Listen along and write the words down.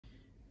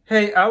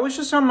Hey, I was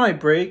just on my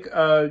break.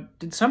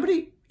 Did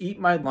somebody eat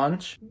my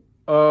lunch?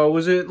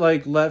 Was it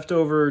like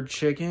leftover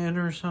chicken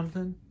or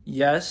something?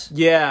 Yes?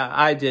 Yeah,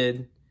 I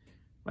did.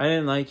 I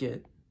didn't like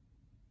it.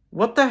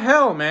 What the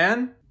hell,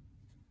 man?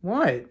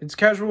 What? It's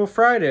Casual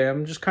Friday.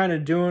 I'm just kind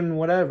of doing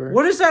whatever.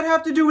 What does that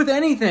have to do with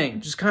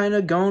anything? Just kind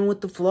of going with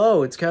the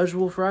flow. It's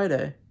Casual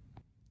Friday.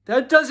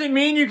 That doesn't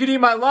mean you could eat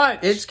my lunch.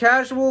 It's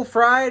Casual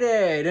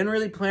Friday. I didn't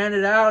really plan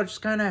it out. It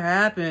just kind of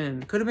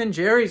happened. Could have been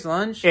Jerry's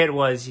lunch. It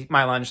was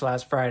my lunch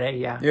last Friday,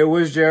 yeah. It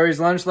was Jerry's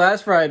lunch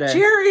last Friday.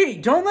 Jerry,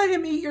 don't let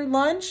him eat your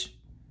lunch.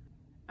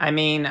 I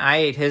mean, I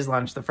ate his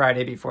lunch the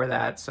Friday before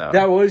that, so...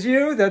 That was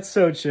you? That's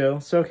so chill.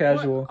 So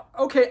casual.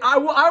 What? Okay, I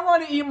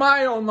want to eat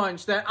my own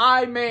lunch that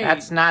I made.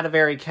 That's not a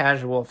very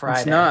casual Friday.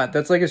 It's not.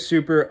 That's like a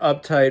super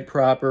uptight,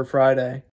 proper Friday.